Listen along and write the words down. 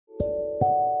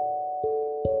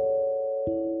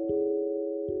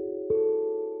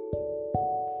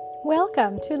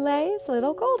Welcome to Lay's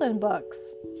Little Golden Books.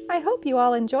 I hope you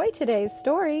all enjoy today's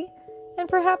story, and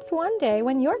perhaps one day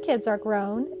when your kids are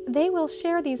grown, they will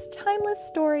share these timeless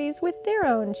stories with their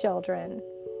own children.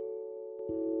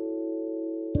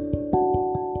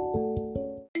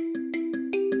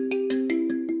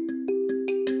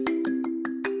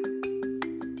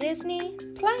 Disney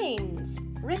Planes,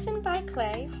 written by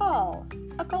Clay Hall,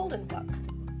 a golden book.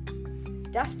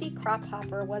 Dusty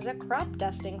Crophopper was a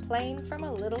crop-dusting plane from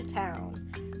a little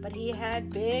town, but he had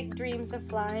big dreams of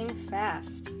flying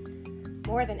fast.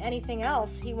 More than anything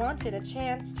else, he wanted a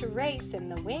chance to race in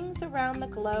the Wings Around the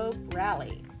Globe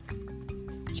rally.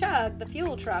 Chug, the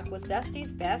fuel truck, was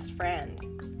Dusty's best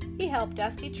friend. He helped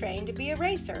Dusty train to be a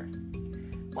racer.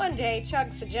 One day,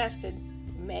 Chug suggested,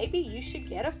 "Maybe you should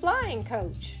get a flying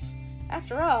coach."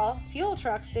 After all, fuel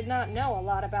trucks did not know a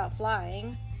lot about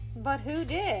flying, but who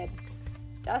did?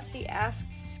 Dusty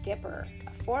asked Skipper,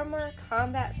 a former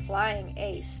combat flying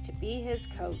ace, to be his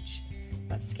coach,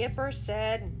 but Skipper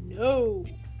said no.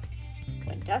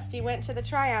 When Dusty went to the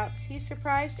tryouts, he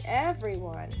surprised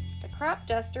everyone. The crop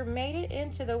duster made it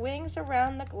into the Wings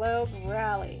Around the Globe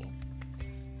rally.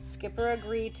 Skipper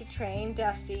agreed to train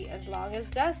Dusty as long as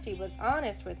Dusty was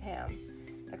honest with him.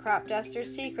 The crop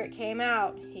duster's secret came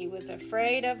out. He was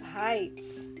afraid of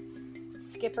heights.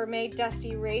 Skipper made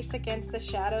Dusty race against the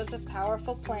shadows of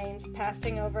powerful planes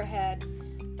passing overhead.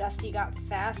 Dusty got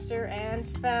faster and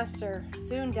faster.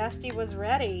 Soon Dusty was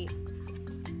ready.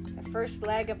 The first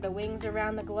leg of the Wings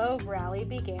Around the Globe rally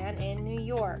began in New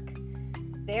York.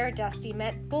 There Dusty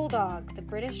met Bulldog, the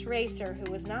British racer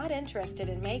who was not interested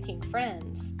in making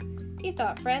friends. He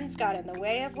thought friends got in the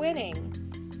way of winning.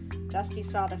 Dusty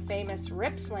saw the famous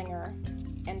Ripslinger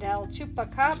and El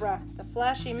Chupacabra, the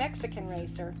flashy Mexican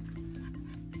racer.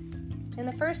 In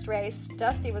the first race,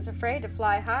 Dusty was afraid to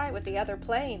fly high with the other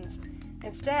planes.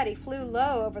 Instead, he flew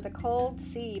low over the cold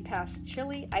sea past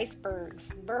chilly icebergs.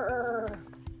 Brrr!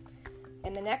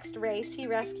 In the next race, he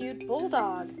rescued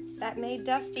Bulldog. That made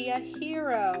Dusty a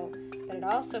hero, but it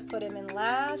also put him in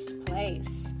last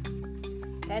place.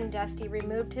 Then Dusty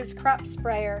removed his crop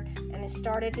sprayer and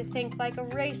started to think like a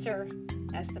racer.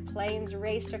 As the planes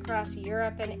raced across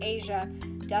Europe and Asia,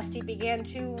 Dusty began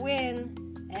to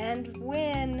win and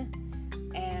win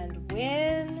and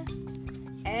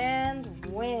win and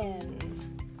win.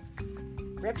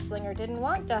 Ripslinger didn't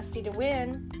want Dusty to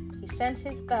win. He sent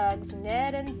his thugs,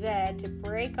 Ned and Zed, to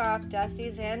break off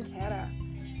Dusty's antenna.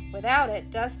 Without it,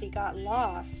 Dusty got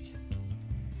lost.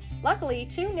 Luckily,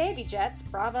 two Navy jets,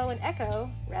 Bravo and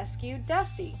Echo, rescued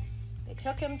Dusty. They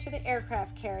took him to the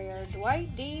aircraft carrier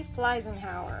Dwight D.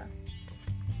 Fleisenhauer.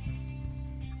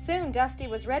 Soon Dusty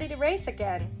was ready to race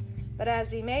again. But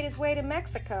as he made his way to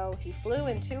Mexico, he flew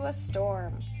into a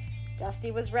storm.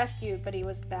 Dusty was rescued, but he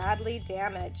was badly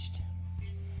damaged.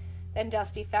 Then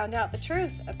Dusty found out the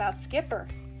truth about Skipper.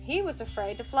 He was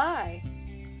afraid to fly.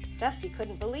 Dusty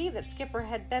couldn't believe that Skipper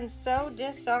had been so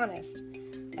dishonest.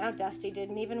 Now Dusty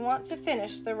didn't even want to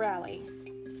finish the rally.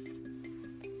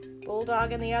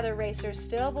 Bulldog and the other racers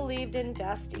still believed in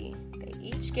Dusty. They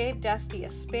each gave Dusty a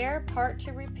spare part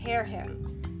to repair him.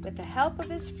 With the help of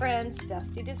his friends,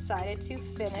 Dusty decided to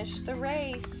finish the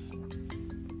race.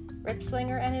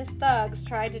 Ripslinger and his thugs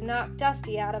tried to knock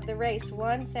Dusty out of the race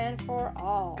once and for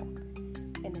all.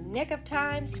 In the nick of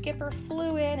time, Skipper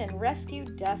flew in and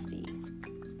rescued Dusty.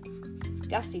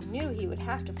 Dusty knew he would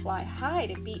have to fly high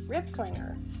to beat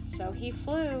Ripslinger, so he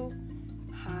flew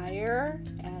higher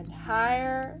and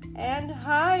higher and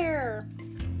higher.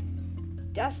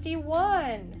 Dusty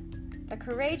won! The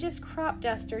courageous crop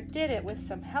duster did it with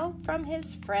some help from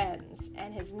his friends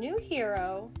and his new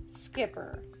hero,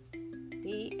 Skipper.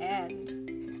 The end.